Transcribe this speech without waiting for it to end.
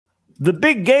The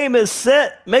big game is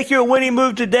set. Make your winning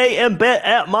move today and bet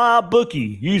at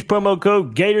MyBookie. Use promo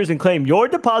code Gators and claim your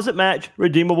deposit match,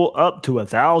 redeemable up to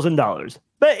 $1,000.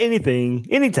 Bet anything,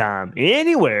 anytime,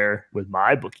 anywhere with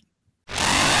MyBookie.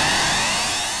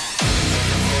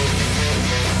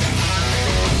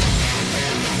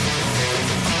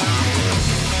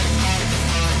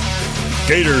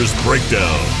 Gators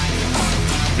Breakdown,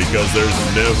 because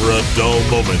there's never a dull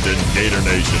moment in Gator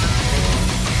Nation.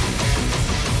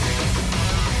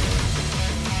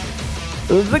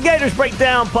 The Gators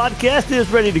Breakdown podcast is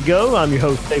ready to go. I'm your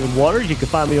host, David Waters. You can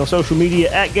find me on social media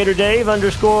at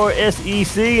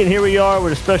GatorDave_SEC. And here we are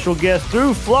with a special guest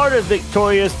through Florida's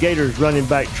victorious Gators running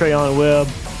back Treyaun Webb,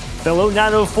 fellow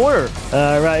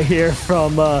 904er right here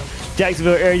from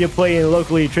Jacksonville area, playing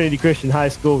locally at Trinity Christian High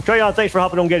School. Treyaun, thanks for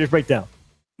hopping on Gators Breakdown.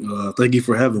 Thank you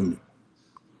for having me.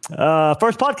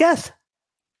 First podcast?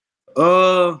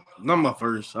 Not my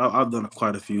first. I've done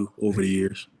quite a few over the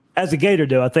years. As a Gator,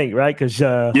 though, I think, right? Because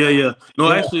yeah. No,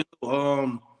 actually,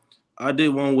 I did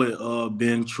one with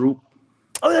Ben Troop.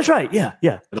 Oh, that's right. Yeah.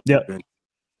 But,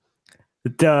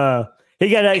 he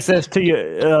got access to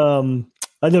you.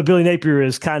 I know Billy Napier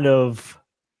is kind of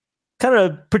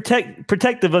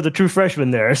protective of the true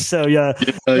freshman there. So yeah.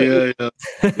 So,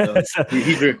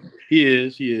 he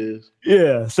is.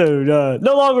 Yeah. So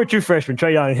no longer a true freshman.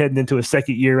 Treyaun heading into his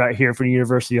second year right here for the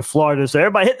University of Florida. So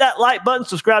everybody hit that like button,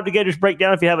 subscribe to Gators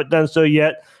Breakdown if you haven't done so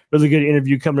yet. Really good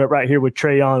interview coming up right here with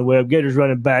Treyaun Webb, Gators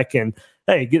running back, and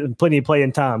hey, getting plenty of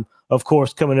playing time, of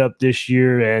course, coming up this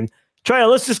year. And Treyaun,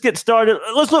 let's just get started.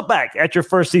 Let's look back at your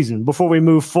first season before we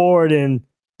move forward. And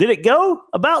did it go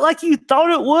about like you thought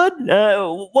it would?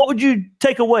 What would you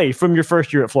take away from your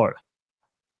first year at Florida?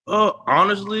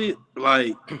 Honestly,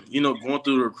 going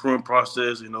through the recruiting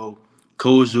process,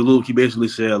 Coach Luke, he basically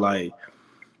said,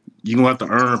 you're going to have to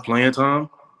earn playing time.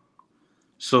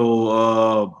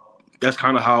 So that's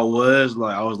kind of how it was.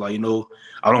 I was like, I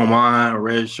don't mind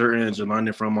redshirting and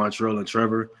learning from Montreal and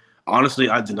Trevor. Honestly,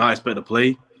 I did not expect to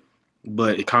play,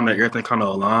 but everything kind of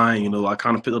aligned. I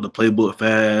kind of picked up the playbook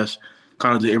fast,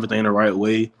 kind of did everything the right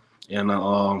way. And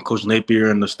Coach Napier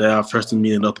and the staff trusted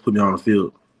me enough to put me on the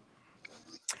field.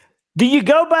 Do you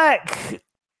go back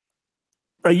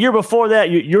a year before that,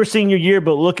 your senior year,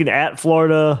 but looking at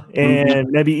Florida and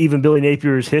maybe even Billy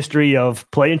Napier's history of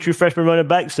playing true freshman running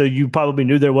back, so you probably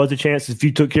knew there was a chance if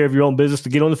you took care of your own business to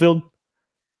get on the field?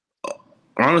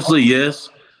 Honestly, yes.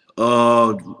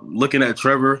 Looking at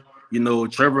Trevor,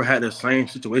 Trevor had the same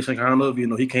situation kind of.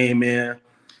 He came in.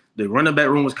 The running back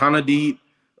room was kind of deep,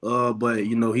 but,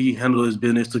 he handled his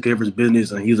business, took care of his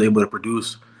business, and he was able to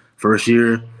produce first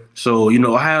year. So,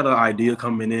 I had an idea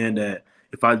coming in that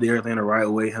if I did everything the right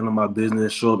way, handle my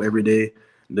business, show up every day,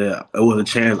 that it was a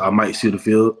chance I might see the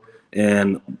field.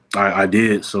 And I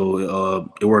did. So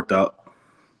it worked out.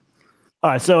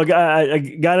 All right. So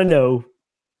I got to know,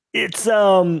 it's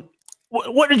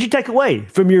what did you take away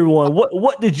from year one?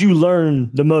 What did you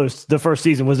learn the most the first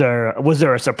season? Was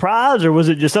there a surprise, or was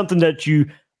it just something that you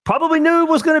probably knew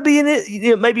was going to be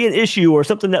maybe an issue or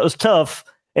something that was tough?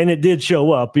 And it did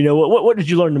show up. What did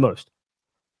you learn the most?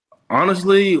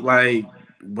 Honestly, what I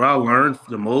learned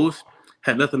the most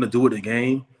had nothing to do with the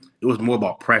game. It was more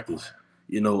about practice.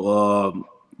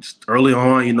 Early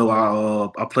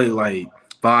on, I played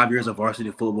 5 years of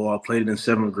varsity football. I played it in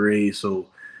 7th grade, so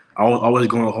I was always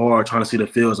going hard trying to see the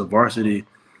field as a varsity.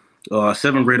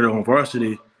 7th grader on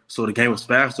varsity, so the game was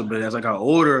faster. But as I got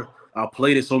older, I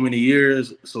played it so many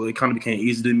years, so it kind of became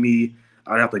easy to me.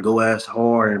 I'd have to go as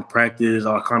hard in practice.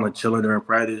 I was kind of chilling during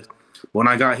practice. When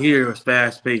I got here, it was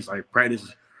fast-paced.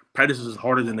 Practice is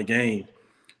harder than the game.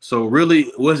 So really,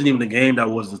 it wasn't even the game that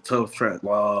was a tough track.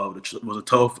 Was a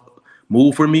tough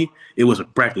move for me. It was a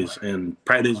practice, and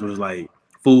practice was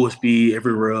full speed,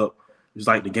 every rep. It was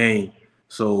like the game.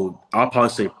 So I'll probably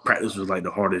say practice was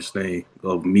the hardest thing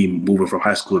of me moving from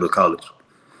high school to college.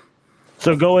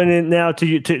 So going in now to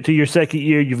your second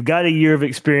year, you've got a year of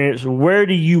experience. Where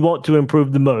do you want to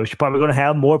improve the most? You're probably going to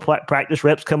have more practice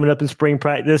reps coming up in spring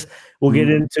practice. We'll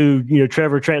get into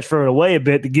Trevor transferring away a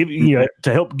bit to give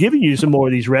to help giving you some more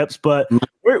of these reps. But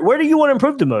where do you want to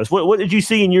improve the most? What did you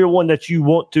see in year one that you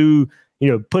want to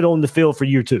put on the field for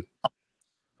year two?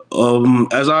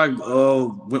 As I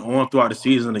went on throughout the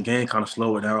season, the game kind of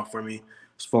slowed down for me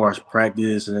as far as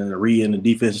practice and reading the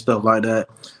defense and stuff like that.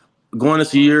 Going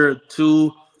into year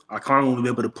two, I kind of want to be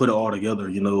able to put it all together.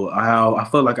 I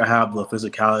feel like I have the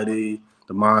physicality,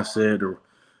 the mindset,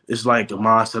 it's like the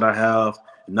mindset I have.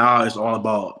 Now it's all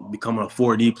about becoming a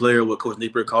 4D player, what Coach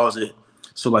Napier calls it.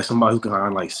 So somebody who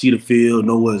can see the field,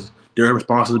 know what's their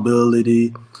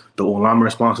responsibility, the O-lineman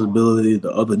responsibility,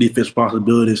 the other defense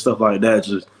responsibility, stuff like that.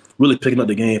 Just really picking up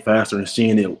the game faster and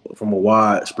seeing it from a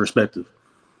wide perspective.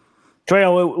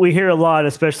 Treyaun, we hear a lot,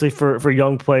 especially for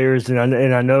young players, and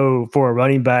I know for a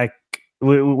running back,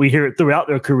 we hear it throughout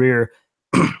their career.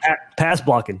 Pass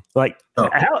blocking, like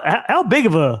how big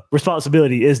of a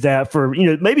responsibility is that for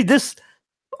maybe this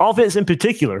offense in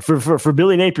particular for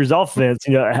Billy Napier's offense?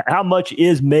 How much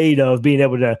is made of being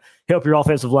able to help your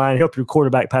offensive line, help your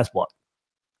quarterback pass block?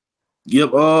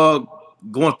 Yep.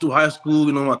 Going through high school,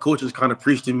 my coaches kind of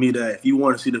preached to me that if you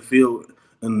want to see the field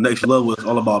in the next level, it's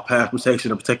all about pass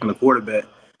protection and protecting the quarterback.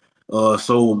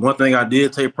 So one thing I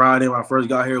did take pride in when I first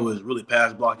got here was really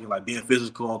pass blocking, like being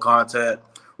physical on contact,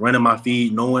 running my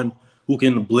feet, knowing who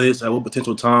can blitz at what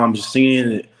potential time, just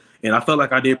seeing it. And I felt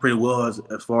like I did pretty well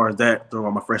as far as that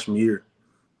throughout my freshman year.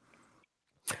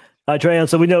 Treyaun,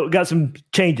 so we know we got some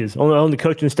changes on the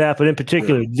coaching staff, but in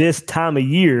particular, this time of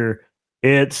year,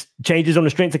 it's changes on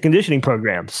the strength and conditioning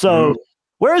program. So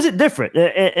where is it different?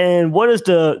 And what is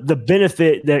the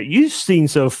benefit that you've seen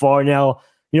so far? Now,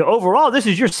 overall, this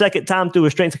is your second time through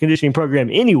a strength and conditioning program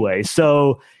anyway.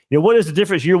 So, what is the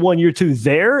difference year one, year two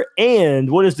there?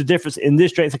 And what is the difference in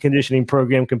this strength and conditioning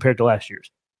program compared to last year's?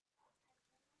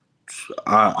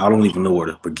 I don't even know where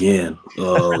to begin.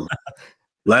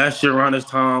 Last year around this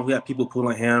time, we had people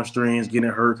pulling hamstrings, getting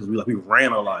hurt because we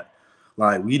ran a lot.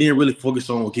 Like we didn't really focus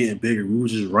on getting bigger. We were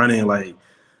just running like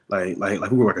we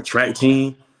were like a track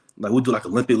team. Like we do like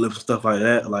Olympic lifts and stuff like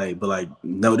that. But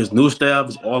now this new staff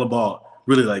is all about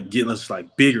really like getting us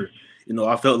like bigger.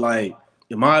 I felt like,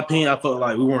 in my opinion,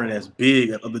 we weren't as big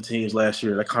as other teams last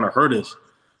year. That kind of hurt us.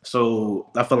 So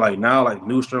I feel like now like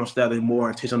new strength staff, they more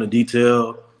attention on the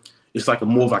detail. It's like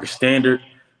more of like a standard.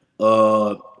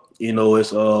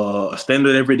 It's a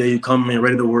standard every day. You come in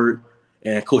ready to work.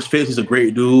 And Coach Fitz is a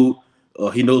great dude.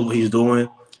 He knows what he's doing.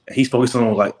 And he's focused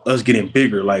on like us getting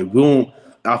bigger. Like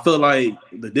I feel like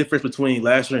the difference between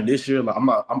last year and this year, like I'm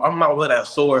not really that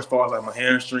sore as far as like my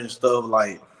hamstring and stuff.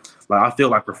 Like I feel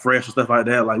like refreshed and stuff like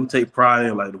that. Like we take pride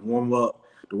in like the warm up.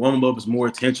 The warm up is more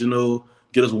intentional.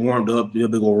 Get us warmed up, be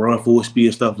able to go run full speed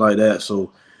and stuff like that.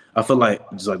 So I feel like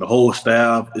just like the whole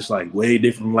staff is like way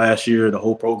different from last year. The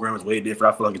whole program is way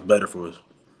different. I feel like it's better for us.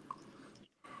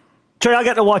 Trey, I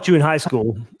got to watch you in high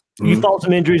school. You fought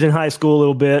some injuries in high school a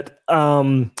little bit,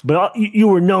 but you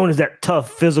were known as that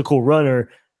tough physical runner.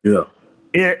 Yeah.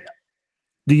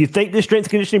 Do you think this strength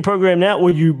and conditioning program now,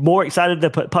 were you more excited to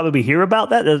probably hear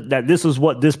about that this is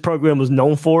what this program was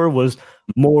known for, was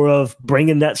more of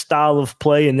bringing that style of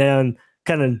play and then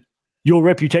kind of your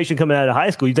reputation coming out of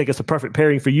high school? You think it's a perfect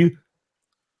pairing for you?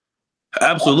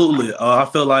 Absolutely. I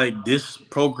feel like this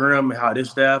program and how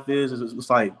this staff is it's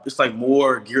like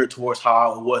more geared towards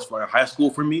how it was for high school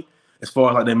for me, as far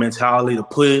as like the mentality, the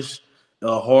push,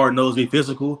 hard nose, be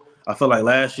physical. I feel like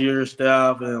last year's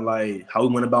staff and like how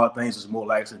we went about things is more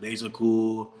like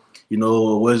cool. It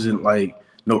wasn't like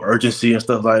no urgency and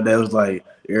stuff like that. It was like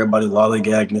everybody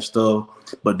lollygagging and stuff.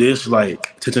 But this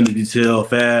like attention to detail,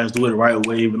 fast, do it the right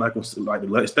way. We're not gonna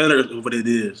the standard is what it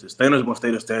is. The standard is gonna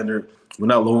stay the standard. We're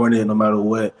not lowering it no matter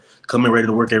what. Coming ready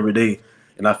to work every day.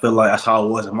 And I feel like that's how it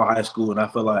was in my high school. And I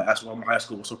feel like that's why my high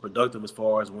school was so productive as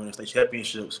far as winning state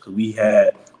championships, because we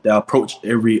had that approach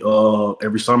every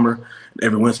summer,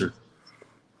 every winter.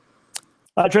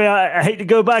 Trey, I hate to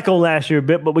go back on last year a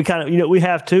bit, but we kind of, we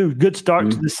have two good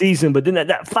start to the season, but then that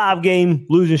 5-game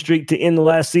losing streak to end the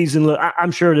last season, look,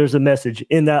 I'm sure there's a message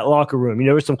in that locker room.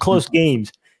 There's some close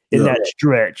games in that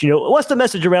stretch. What's the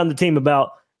message around the team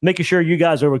about making sure you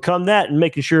guys overcome that and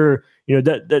making sure,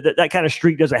 that kind of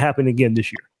streak doesn't happen again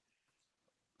this year?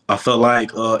 I felt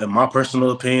like, in my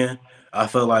personal opinion, I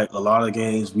felt like a lot of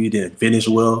games we didn't finish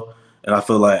well, and I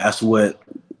feel like that's what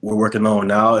we're working on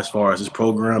now as far as this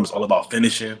program. It's all about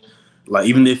finishing. Like,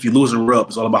 even if you lose a rep,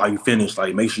 it's all about how you finish.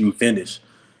 Like, make sure you finish.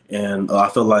 And I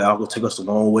feel like that will take us a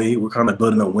long way. We're kind of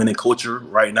building a winning culture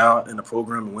right now in the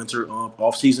program in winter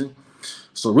off season.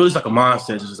 So really it's like a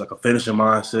mindset, just like a finishing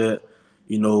mindset.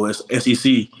 It's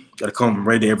SEC, got to come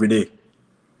ready every day.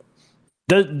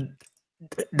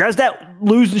 Does that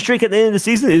losing streak at the end of the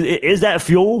season, is that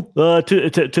fuel to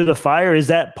the fire? Is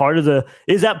that part of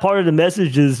the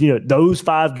message? Is those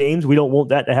 5 games, we don't want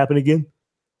that to happen again?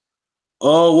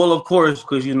 Oh well, of course,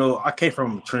 because I came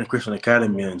from Trent Christian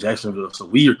Academy in Jacksonville, so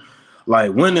we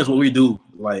like winning is what we do.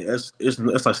 Like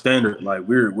it's like standard. Like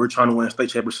we're trying to win state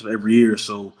championship every year.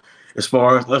 So as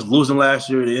far as us losing last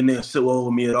year, it didn't sit well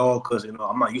with me at all because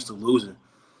I'm not used to losing.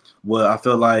 But I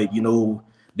feel like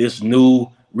this new.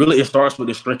 Really, it starts with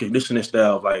the strength and conditioning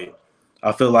staff. Like,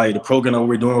 I feel like the program that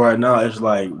we're doing right now is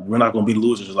like we're not going to be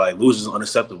losers. Like, losers is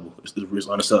unacceptable. It's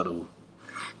unacceptable.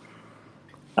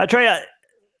 Trey,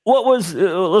 what was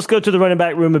let's go to the running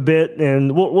back room a bit,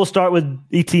 and we'll start with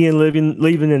ETN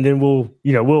leaving, and then we'll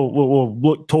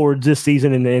look towards this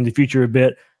season and in the future a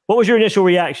bit. What was your initial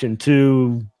reaction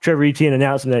to Trevor Etienne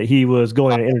announcing that he was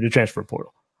going to enter the transfer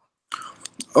portal?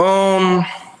 I'll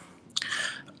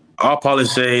probably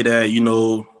say that,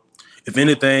 if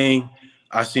anything,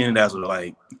 I seen it as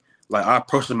like I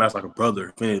approached him as like a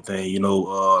brother. If anything,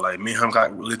 like me and him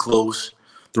got really close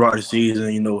throughout the season.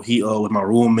 He was my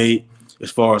roommate as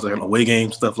far as like away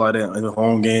games, stuff like that, and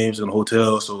home games in the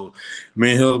hotel. So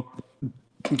me and him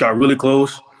got really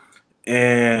close,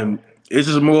 and it's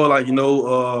just more like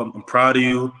I'm proud of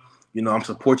you. I'm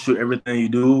support you everything you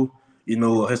do.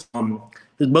 His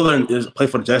brother is play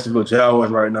for the Jacksonville Jaguars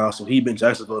right now, so he's been in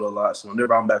Jacksonville a lot. So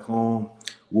whenever I'm back home,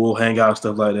 we'll hang out and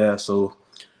stuff like that. So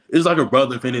it's like a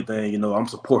brother, if anything. I'm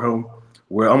support him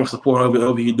where I'm gonna support him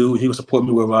whatever he do. He will support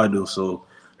me wherever I do. So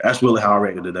that's really how I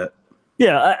reacted to that.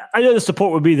 Yeah, I know the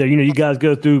support would be there. You guys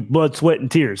go through blood, sweat,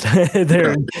 and tears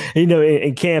there,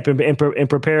 in camp and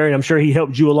preparing. I'm sure he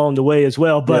helped you along the way as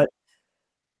well. But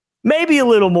maybe a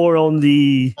little more on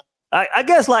the, I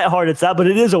guess, lighthearted side. But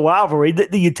it is a rivalry.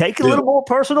 Do you take it a little more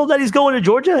personal that he's going to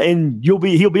Georgia and he'll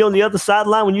be on the other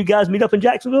sideline when you guys meet up in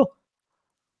Jacksonville?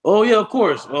 Oh yeah, of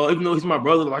course. Even though he's my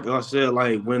brother, like I said,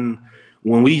 like when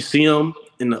we see him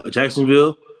in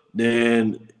Jacksonville,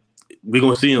 then we're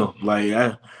gonna see him.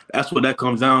 Like that's what that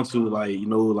comes down to. Like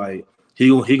like he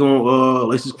gonna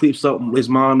let's just clip something, let's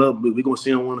mind up. But we gonna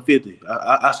see him 150.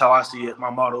 That's how I see it.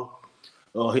 My motto.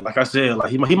 Like I said,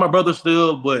 like he my brother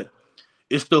still, but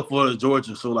it's still for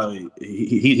Georgia. So like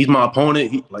he's my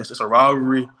opponent. It's a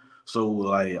rivalry. So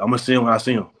like I'm gonna see him when I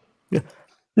see him. Yeah.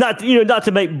 Not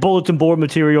to make bulletin board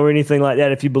material or anything like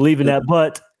that if you believe in that,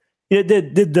 but is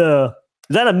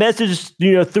that a message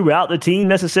throughout the team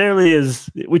necessarily? Is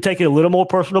we take it a little more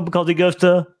personal because he goes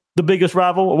to the biggest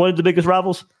rival or one of the biggest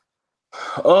rivals?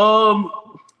 I'll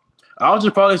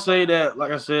just probably say that,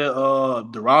 like I said,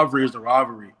 the rivalry is the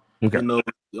rivalry. Okay.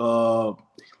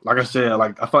 Like I said,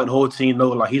 like I feel like the whole team know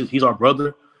like he's our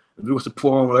brother. We will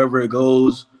support him wherever it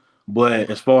goes. But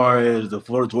as far as the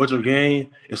Florida Georgia game,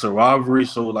 it's a rivalry.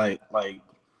 So like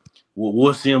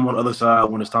we'll see him on the other side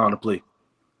when it's time to play.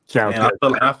 Sounds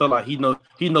good. I feel like he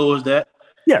knows that.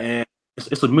 Yeah. And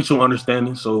it's a mutual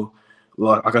understanding. So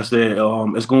like I said,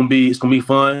 it's gonna be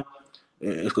fun.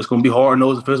 It's gonna be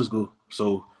hard-nosed and physical.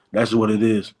 So that's what it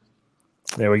is.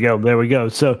 There we go.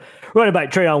 So running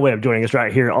back Treyaun Webb joining us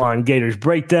right here on Gators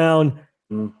Breakdown.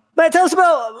 Man, tell us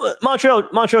about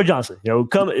Montrell Johnson.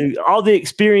 All the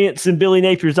experience in Billy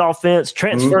Napier's offense,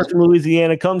 transfers from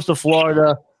Louisiana, comes to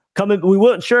Florida. We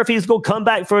weren't sure if he's going to come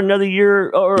back for another year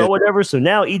or whatever. So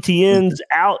now Etienne's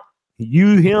out.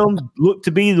 Him look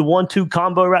to be the 1-2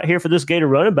 combo right here for this Gator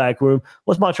running back room.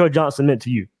 What's Montrell Johnson meant to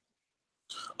you?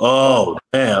 Oh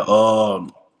man,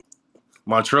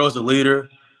 Montrell's the leader.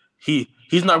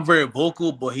 He's not very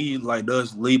vocal, but he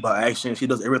does lead by actions. He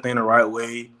does everything the right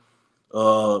way.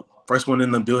 First one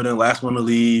in the building, last one to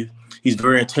leave. He's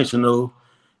very intentional.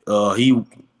 He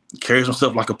carries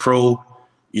himself like a pro.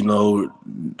 He's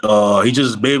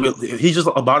just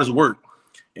about his work,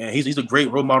 and he's a great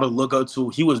role model to look up to.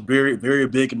 He was very, very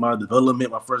big in my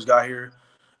development when I first got here,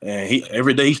 and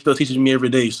every day he still teaches me every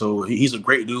day. So he's a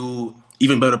great dude,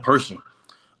 even better person.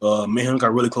 Me and him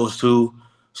got really close too.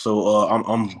 So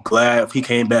I'm glad he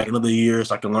came back another year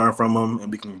so I can learn from him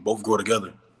and we can both grow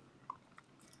together.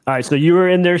 All right, so you were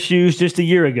in their shoes just a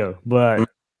year ago, but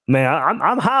man,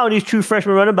 I'm high on these true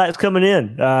freshman running backs coming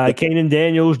in. Kanan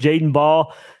Daniels, Jaden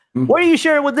Ball. What are you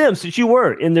sharing with them since you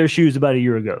were in their shoes about a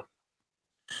year ago?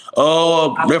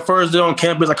 Their first day on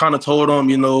campus, I kind of told them,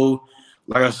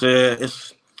 like I said,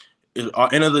 it's at the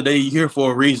end of the day, you're here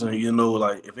for a reason.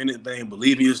 Like if anything,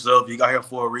 believe in yourself. You got here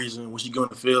for a reason. Once you go in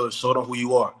the field, show them who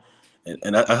you are,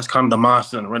 and that's kind of the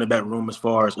mindset in the running back room as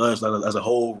far as us, as a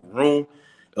whole room.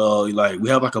 We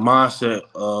have like a mindset,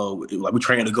 like we're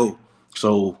training to go.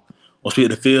 So once we hit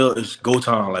the field, it's go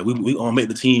time. Like we gonna make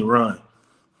the team run.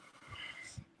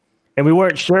 And we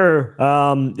weren't sure.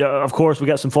 Of course, we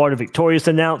got some Florida Victorious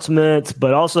announcements,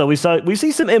 but also we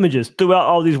see some images throughout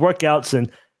all these workouts,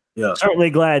 and certainly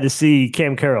glad to see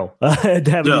Cam Carroll having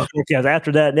these workouts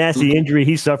after that nasty injury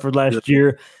he suffered last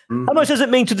year. How much does it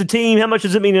mean to the team? How much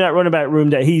does it mean in that running back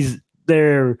room that he's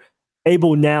there,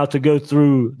 able now to go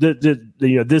through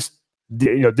this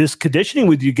conditioning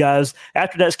with you guys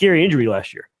after that scary injury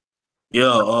last year?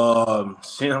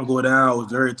 Seeing him go down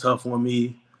was very tough on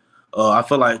me. I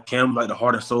feel like Cam like the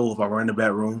heart and soul of our running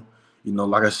back room.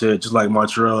 Like I said, just like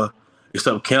Montrell,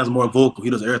 except Cam's more vocal. He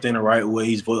does everything the right way.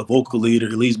 He's a vocal leader.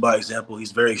 He leads by example.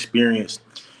 He's very experienced.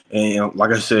 And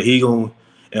like I said, he gonna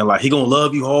And like he gonna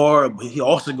love you hard, but he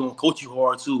also gonna coach you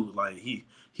hard too. Like he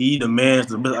demands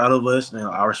the best out of us, and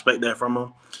I respect that from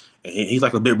him. And he's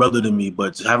like a big brother to me.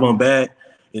 But to have him back,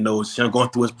 see him going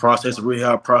through his process, a really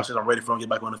hard process. I'm ready for him to get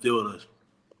back on the field with us.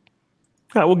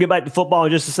 All right, we'll get back to football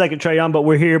in just a second, Treyaun, but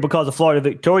we're here because of Florida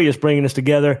Victorious bringing us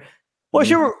together. What's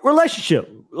your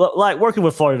relationship like working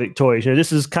with Florida Victorious?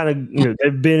 This is kind of,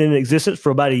 they've been in existence for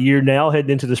about a year now,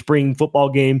 heading into the spring football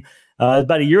game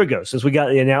about a year ago since we got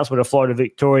the announcement of Florida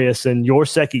Victorious, and your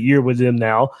second year with them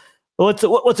now. What's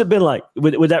it been like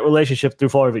with that relationship through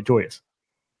Florida Victorious?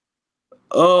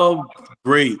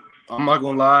 Great. I'm not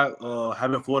going to lie.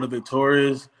 Having Florida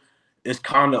Victorious, it's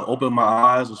kind of opened my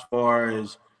eyes as far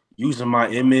as using my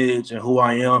image and who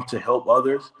I am to help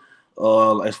others.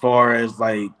 As far as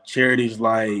like charities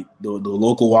like the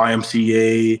local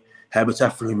YMCA,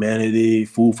 Habitat for Humanity,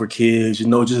 Food for Kids,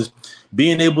 just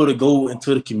being able to go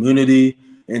into the community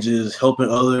and just helping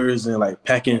others and like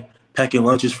packing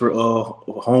lunches for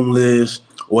homeless,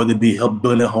 or whether it be help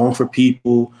building a home for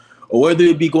people, or whether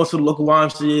it be going to the local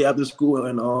YMCA after school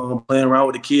and playing around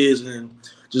with the kids and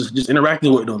just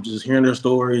interacting with them, just hearing their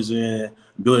stories and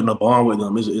building a bond with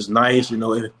them. It's nice,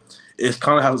 it's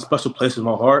kind of has a special place in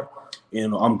my heart.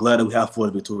 And I'm glad that we have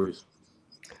Florida Victorious.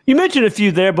 You mentioned a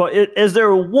few there, but is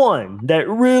there one that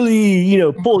really,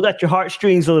 pulls at your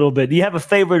heartstrings a little bit? Do you have a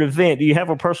favorite event? Do you have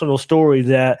a personal story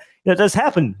that that's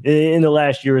happened in the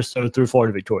last year or so through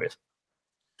Florida Victorious?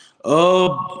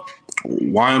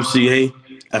 YMCA,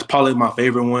 that's probably my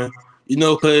favorite one.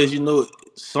 Because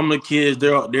some of the kids they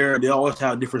always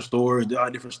have different stories. They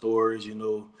have different stories.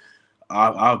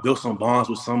 I've built some bonds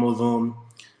with some of them.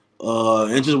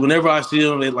 And just whenever I see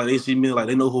them, they see me, like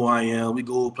they know who I am. We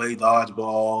go play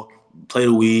dodgeball, play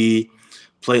the weed,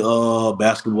 play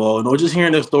basketball. Just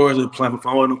hearing their stories and playing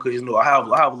fun with them, because I have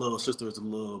little sisters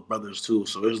and little brothers too.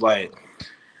 So it's like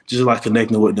just like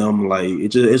connecting with them, like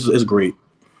it's great.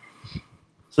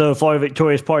 So Florida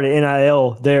Victorious part of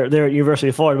NIL, they're at University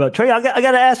of Florida. But Trey, I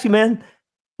got to ask you, man,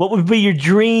 what would be your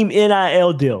dream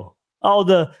NIL deal? All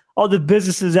the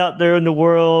businesses out there in the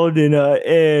world and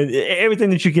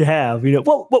everything that you could have.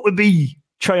 What would be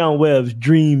Treyaun Webb's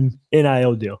dream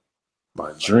NIL deal?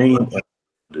 My dream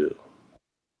deal.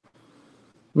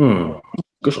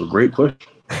 That's a great question.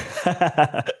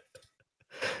 That's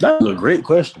a great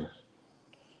question.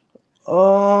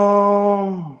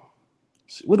 What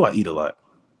do I eat a lot?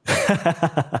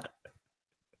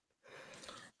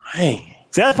 Hey,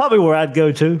 see, that's probably where I'd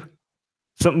go to.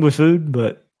 Something with food,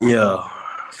 but yeah.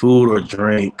 Food or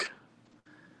drink?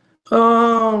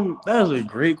 That is a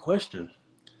great question.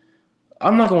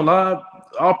 I'm not gonna lie.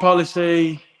 I'll probably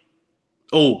say,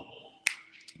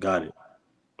 got it.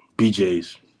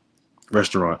 BJ's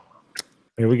restaurant.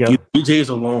 Here we go. BJ's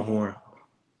a Longhorn.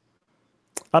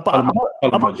 I'll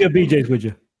probably go BJ's with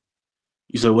you.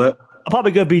 You said what? I'll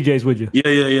probably go BJ's with you. Yeah.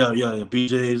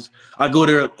 BJ's. I go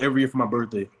there every year for my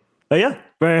birthday. Oh yeah,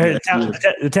 right.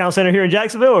 The town center here in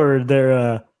Jacksonville, or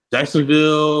they're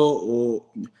Jacksonville, or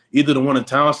either the one in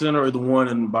Town Center or the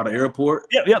one by the airport.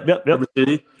 Yep.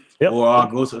 City. Yep. Or I'll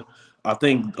go to. I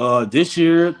think this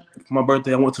year for my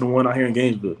birthday, I went to the one out here in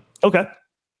Gainesville. Okay.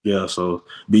 Yeah, so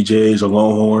BJ's or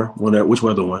Longhorn, which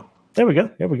other one? There we go.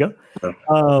 Okay.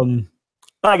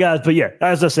 All right, guys. But yeah,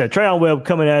 as I said, Treyaun Webb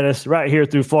coming at us right here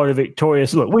through Florida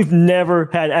Victorious. Look, we've never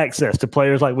had access to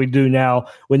players like we do now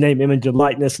with name, image, and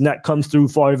likeness, and that comes through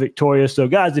Florida Victorious. So,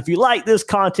 guys, if you like this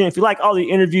content, if you like all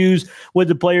the interviews with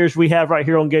the players we have right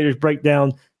here on Gators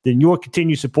Breakdown, then your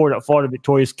continued support at Florida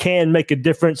Victorious can make a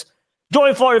difference.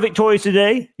 Join Florida Victorious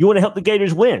today. You want to help the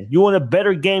Gators win. You want a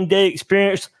better game day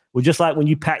experience. Well, just like when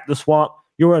you packed the swamp,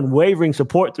 your unwavering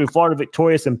support through Florida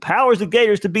Victorious empowers the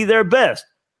Gators to be their best.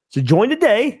 So join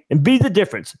today and be the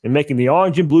difference in making the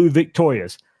orange and blue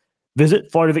victorious. Visit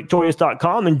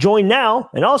floridavictorious.com and join now.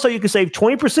 And also you can save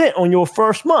 20% on your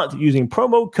first month using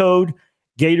promo code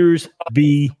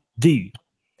GatorsBD.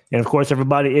 And of course,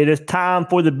 everybody, it is time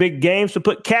for the big game. So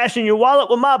put cash in your wallet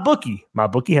with MyBookie.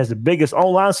 MyBookie has the biggest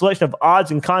online selection of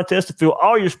odds and contests to fill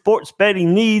all your sports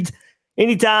betting needs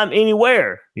anytime,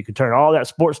 anywhere. You can turn all that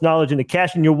sports knowledge into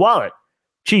cash in your wallet.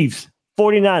 Chiefs,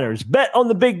 49ers, bet on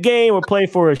the big game or play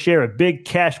for a share of big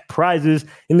cash prizes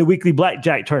in the weekly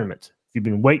blackjack tournaments. If you've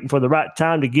been waiting for the right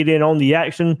time to get in on the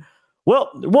action,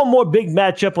 well, one more big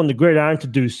matchup on the gridiron to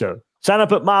do so. Sign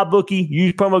up at MyBookie,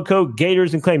 use promo code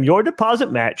Gators, and claim your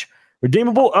deposit match,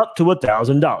 redeemable up to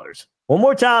 $1,000. One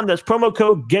more time, that's promo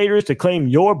code Gators to claim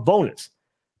your bonus.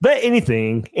 Bet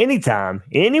anything, anytime,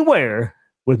 anywhere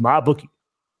with MyBookie.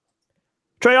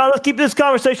 Treyaun, let's keep this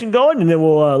conversation going, and then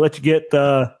we'll let you get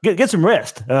some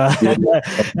rest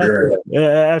after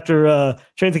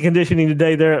strength and conditioning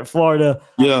today there at Florida.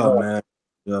 Yeah, man.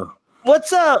 Yeah.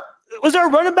 What's up? Was there a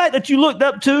running back that you looked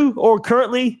up to, or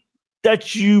currently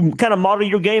that you kind of model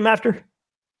your game after?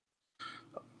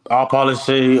 I'll probably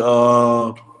say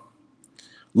a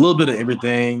little bit of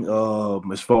everything.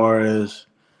 As far as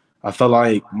I feel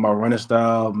like my running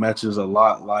style matches a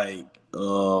lot like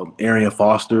Arian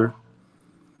Foster,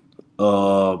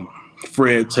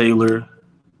 Fred Taylor.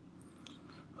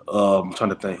 I'm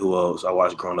trying to think who else I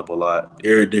watched growing up a lot.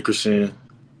 Eric Dickerson.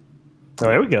 Oh,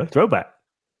 there we go. Throwback.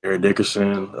 Eric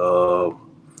Dickerson. A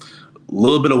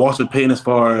little bit of Walter Payton as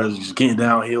far as just getting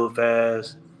downhill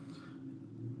fast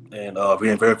and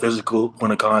being very physical,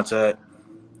 point of contact.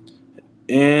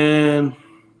 And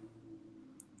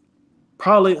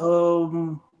probably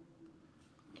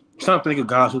trying to think of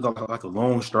guys who got like a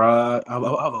long stride. I have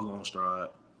a long stride.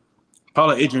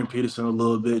 Probably Adrian Peterson a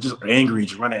little bit, just angry,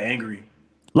 just running angry.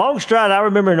 Long stride, I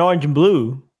remember in Orange and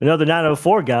Blue, another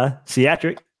 904 guy,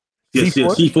 Seatric. Yes,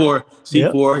 C4.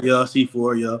 C4, yeah,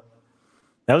 C4, yeah.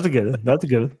 That was a good one. That's a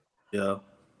good one. Yeah.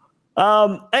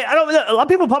 I don't. A lot of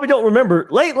people probably don't remember.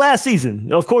 Late last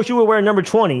season, of course, you were wearing number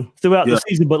 20 throughout the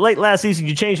season, but late last season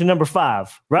you changed to number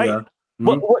 5, right? Yeah.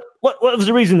 Mm-hmm. What was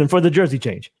the reason for the jersey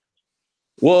change?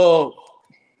 Well,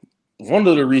 one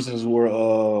of the reasons were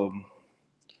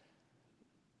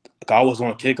I was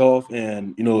on kickoff,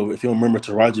 and if you remember,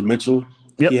 Taraji Mitchell,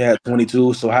 he had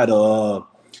 22, so I had to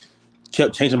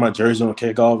kept changing my jersey on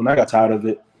kickoff, and I got tired of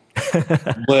it.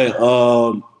 But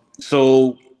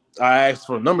so I asked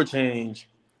for a number change,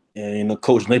 and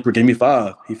Coach Napier gave me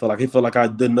 5. He felt like I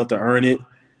did enough to earn it,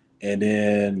 and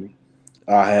then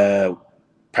I had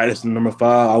practiced in number 5.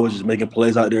 I was just making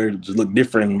plays out there to just look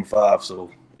different in number 5, so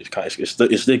it's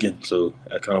sticking. So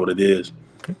that's kind of what it is.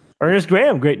 Ernest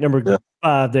Graham, great number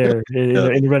 5 there in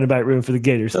the running back room for the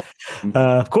Gators.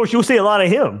 Of course, you'll see a lot of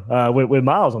him with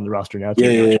Miles on the roster now,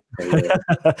 too. Yeah.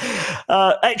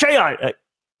 Hey, Treyaun,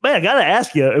 man, I got to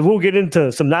ask you, and we'll get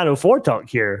into some 904 talk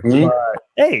here.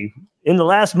 Hey, in the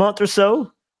last month or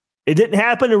so, it didn't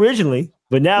happen originally,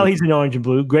 but now he's in Orange and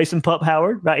Blue. Grayson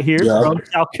Pup-Howard right here from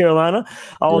South Carolina,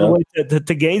 all the way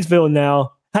to Gainesville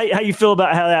now. How you feel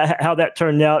about how that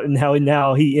turned out and how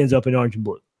now he ends up in Orange and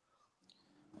Blue?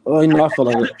 I feel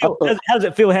like how does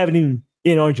it feel having him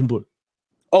in Orange and Blue?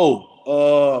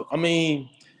 I mean,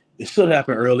 it should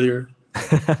happen earlier,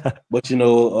 but I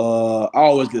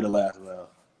always get a laugh.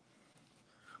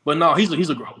 But no, he's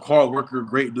a hard worker,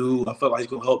 great dude. I feel like he's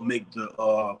gonna help make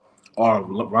our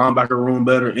linebacker room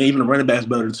better, and even the running backs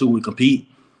better too. We compete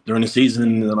during the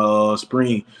season and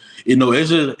spring.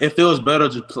 It feels better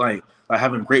just like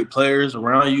having great players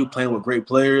around you, playing with great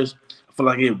players. I feel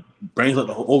like it brings up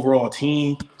the overall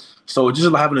team. So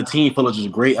just having a team full of just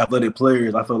great athletic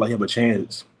players, I feel like you have a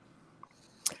chance.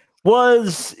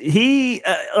 Was he?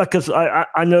 Because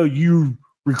I know you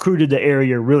recruited the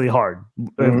area really hard.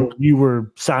 You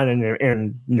were signing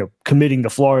and committing to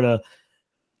Florida.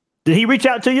 Did he reach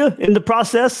out to you in the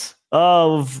process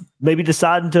of maybe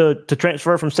deciding to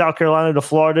transfer from South Carolina to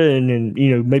Florida and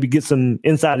maybe get some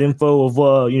inside info of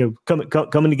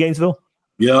coming to Gainesville?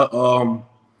 Yeah.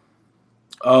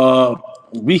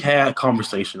 We had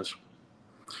conversations,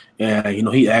 and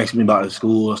he asked me about the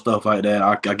school and stuff like that.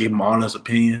 I gave him my honest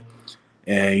opinion,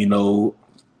 and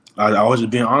I was just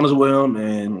being honest with him,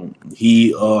 and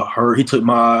he took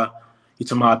my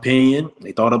opinion.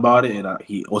 He thought about it, and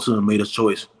he ultimately made his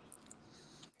choice.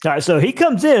 All right, so he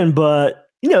comes in, but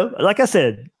like I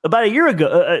said, about a year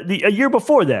ago, a year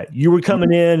before that, you were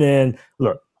coming in, and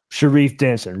look, Sharif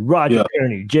Denson, Roger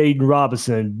Kearney, Jaden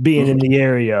Robinson being in the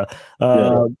area.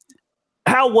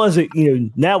 How was it,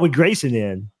 now with Grayson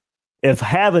in, if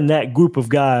having that group of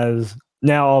guys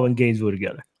now all in Gainesville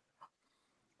together?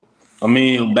 I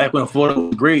mean, back when Florida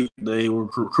was great, they were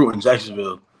recruiting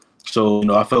Jacksonville. So,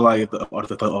 I feel like if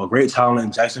a great talent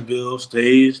in Jacksonville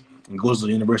stays and goes to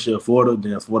the University of Florida,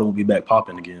 then Florida will be back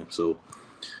popping again. So,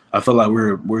 I feel like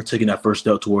we're taking that first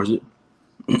step towards it.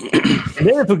 And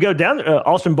then if we go down,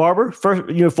 Austin Barber, former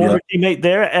teammate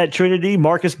there at Trinity,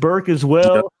 Marcus Burke as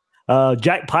well.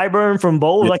 Jack Pyburn from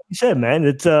Bowles, like you said, man,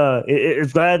 it's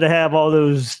glad to have all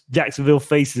those Jacksonville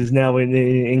faces now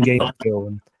in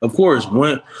Gainesville. Of course,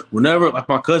 whenever like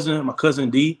my cousin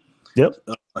D,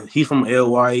 he's from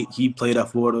L. White. He played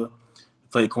at Florida,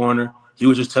 played corner. He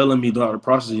was just telling me throughout the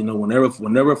process,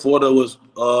 whenever Florida was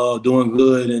doing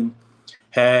good and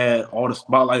had all the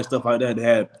spotlight stuff like that, they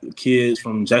had kids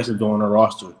from Jacksonville on their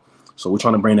roster. So we're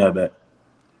trying to bring that back.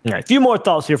 All right, a few more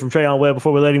thoughts here from Treyaun Webb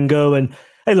before we let him go. And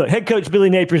hey, look, head coach Billy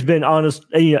Napier's been honest,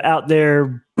 out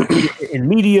there in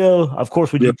media, of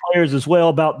course, with your players as well,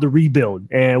 about the rebuild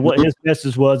and what his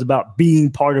message was about being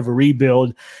part of a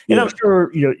rebuild. And I'm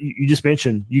sure, you just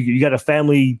mentioned you got a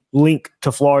family link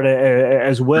to Florida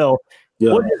as well.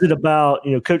 Yeah. What is it about,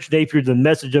 Coach Napier, the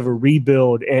message of a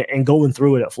rebuild and going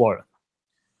through it at Florida?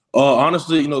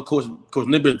 Honestly, Coach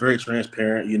Napier is very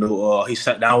transparent. He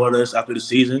sat down with us after the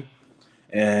season,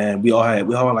 and we all had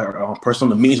like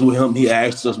personal meetings with him. He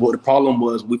asked us what the problem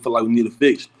was. We felt like we needed to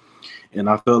fix. And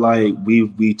I feel like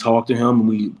we talked to him and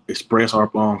we expressed our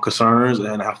concerns,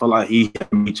 and I feel like he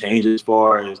made changes as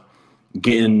far as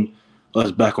getting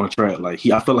us back on track. I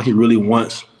feel like he really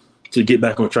wants to get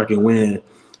back on track and win,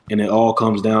 and it all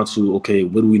comes down to, okay,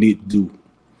 what do we need to do?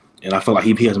 And I feel like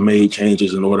he has made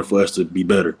changes in order for us to be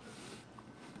better.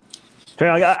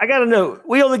 I got to know,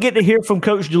 we only get to hear from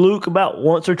Coach DeLuke about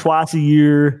once or twice a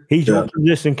year. He's your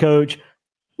position coach.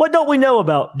 What don't we know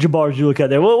about Jabbar Julick out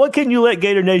there? Well, what can you let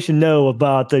Gator Nation know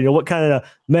about what kind of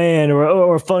man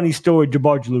or funny story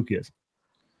Jabbar Julick is?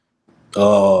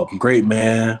 Great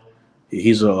man.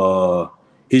 He's gonna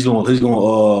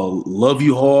love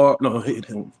you hard. No,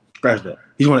 scratch that.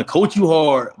 He's gonna coach you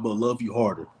hard, but love you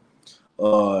harder.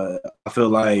 I feel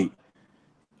like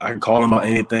I can call him about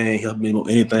anything, help me with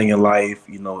anything in life.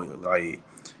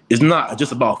 It's not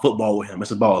just about football with him;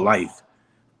 it's about life.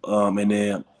 And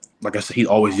then, like I said, he's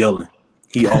always yelling.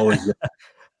 He always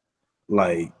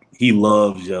yelling. He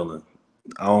loves yelling.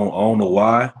 I don't know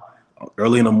why.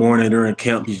 Early in the morning during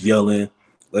camp, he's yelling.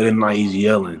 Late at night, he's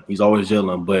yelling. He's always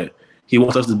yelling. But he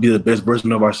wants us to be the best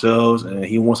version of ourselves, and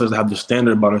he wants us to have the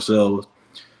standard about ourselves.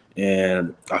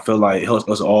 And I feel like it helps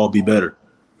us all be better.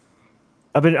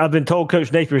 I've been told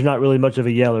Coach Napier is not really much of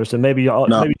a yeller, so maybe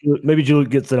Julick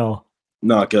gets it all.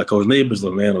 No, Coach Napier's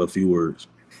the man of a few words.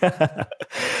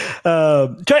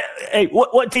 Hey,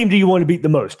 what team do you want to beat the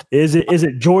most? Is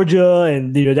it Georgia,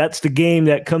 and that's the game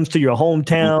that comes to your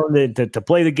hometown to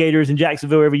play the Gators in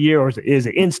Jacksonville every year, or is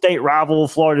it in-state rival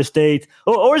Florida State,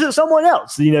 or is it someone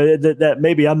else? That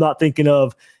maybe I'm not thinking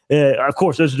of. Of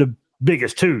course, those are the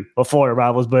biggest two of Florida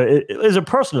rivals, but is it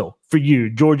personal for you,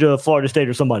 Georgia, Florida State,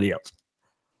 or somebody else?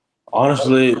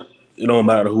 Honestly, it don't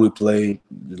matter who we play.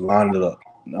 Just line it up.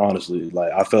 Honestly,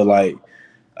 I feel like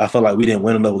we didn't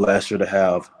win enough last year to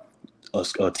have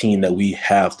a team that we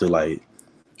have to I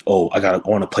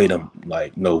want to play them.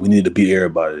 No, we need to beat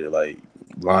everybody.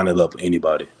 Line it up with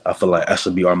anybody. I feel like that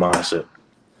should be our mindset.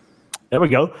 There we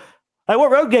go. What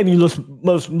road game are you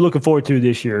most looking forward to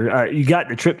this year? You got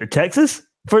the trip to Texas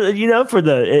for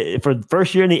the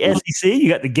first year in the SEC. You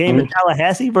got the game in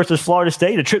Tallahassee versus Florida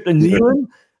State. A trip to Neyland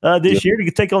this year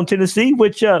to take on Tennessee.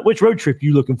 Which road trip are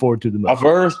you looking forward to the most? I've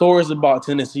heard stories about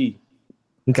Tennessee.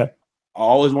 Okay. I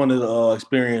always wanted to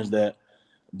experience that,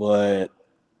 but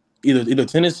either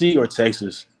Tennessee or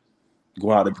Texas.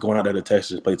 Going out there to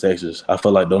Texas, play Texas. I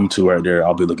feel like them two right there,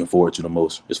 I'll be looking forward to the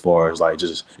most as far as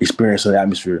just experiencing the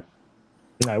atmosphere.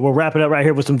 All right, we'll wrap it up right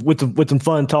here with some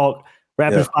fun talk.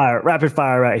 Rapid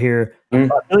fire right here.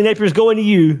 Billy Napier's going to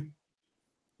you.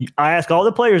 I ask all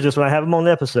the players this when I have them on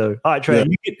the episode. All right, Trey,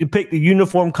 you get to pick the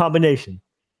uniform combination.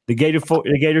 The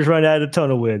Gators run out of the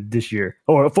tunnel with this year,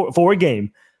 or for a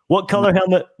game. What color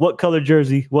helmet? What color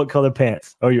jersey? What color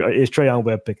pants? Or is Treyaun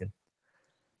Webb picking?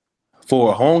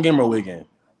 For a home game or away game?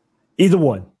 Either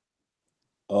one.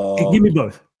 Give me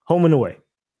both. Home and away.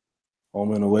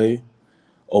 Home and away.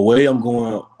 Away, I'm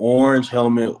going orange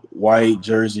helmet, white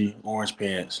jersey, orange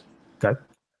pants. Okay.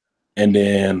 And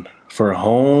then for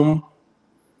home,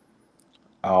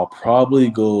 I'll probably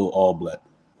go all black.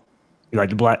 You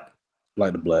like the black?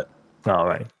 Like the black. All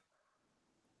right.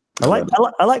 I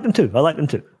like them too.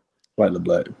 Like the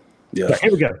black. Yeah. Okay,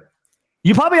 here we go.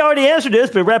 You probably already answered this,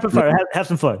 but rapid fire. Have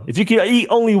some fun. If you could eat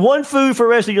only one food for the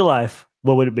rest of your life,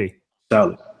 what would it be?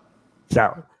 Salad.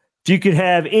 If you could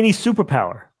have any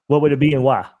superpower, what would it be and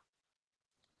why?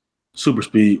 Super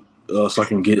speed, so I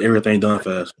can get everything done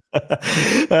fast.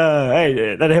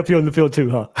 Hey, that'll help you on the field too,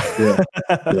 huh?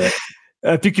 Yeah.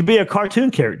 If you could be a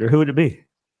cartoon character, who would it be?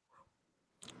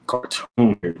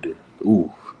 Cartoon character.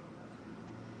 Ooh.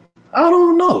 I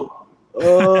don't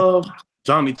know.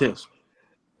 Johnny Test.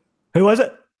 Who was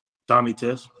it? Johnny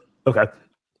Test. Okay.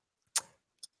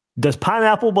 Does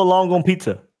pineapple belong on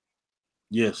pizza?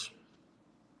 Yes.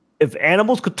 If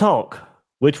animals could talk,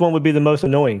 which one would be the most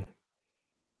annoying?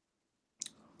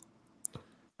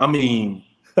 I mean,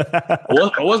 I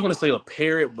was going to say a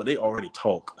parrot, but they already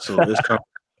talk, so it's kind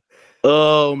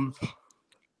of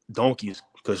donkeys.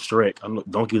 Because Shrek,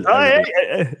 donkeys.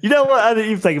 You know what? I didn't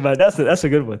even think about it. That's a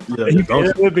good one. Yeah,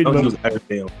 donkeys would be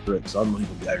aggravating on Shrek, so I don't know he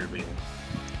would be aggravating.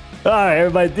 All right,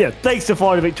 everybody. Yeah, thanks to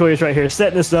Florida Victorious right here,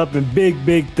 setting us up, and big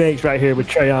thanks right here with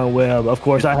Treyaun Webb. Of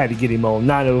course, I had to get him on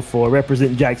 904,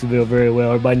 representing Jacksonville very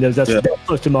well. Everybody knows that's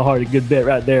close to my heart a good bit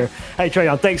right there. Hey,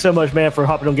 Treyaun, thanks so much, man, for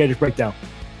hopping on Gators Breakdown.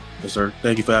 Yes, sir.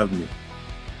 Thank you for having me.